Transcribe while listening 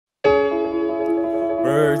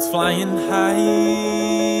Birds flying high,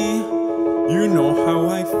 you know how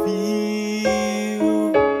I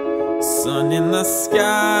feel. Sun in the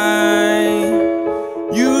sky,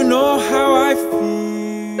 you know how I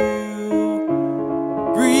feel.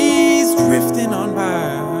 Breeze drifting on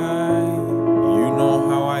by, you know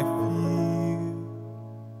how I feel.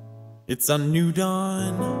 It's a new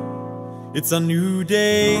dawn, it's a new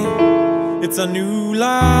day, it's a new life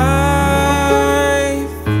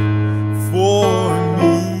for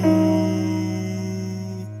me,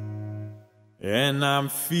 and I'm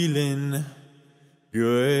feeling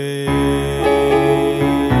good.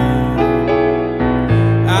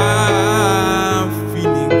 I'm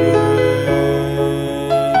feeling good.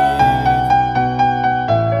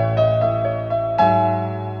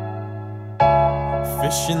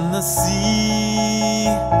 Fish in the sea,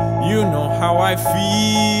 you know how I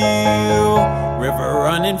feel. River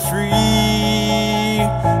running free,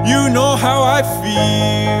 you know how I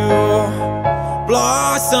feel.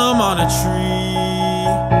 Blossom on a tree,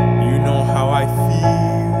 you know how I feel.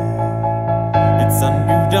 It's a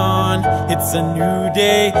new dawn, it's a new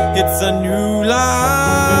day, it's a new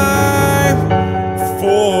life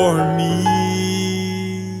for me,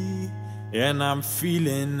 and I'm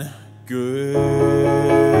feeling good.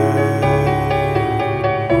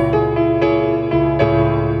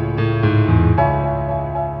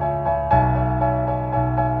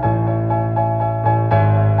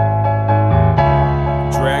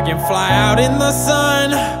 Fly out in the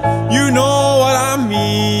sun, you know what I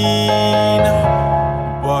mean.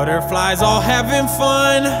 Butterflies all having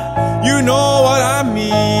fun, you know what I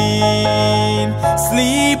mean.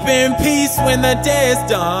 Sleep in peace when the day is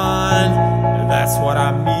done, that's what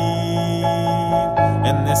I mean.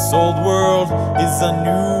 And this old world is a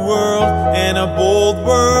new world and a bold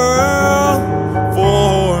world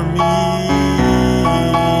for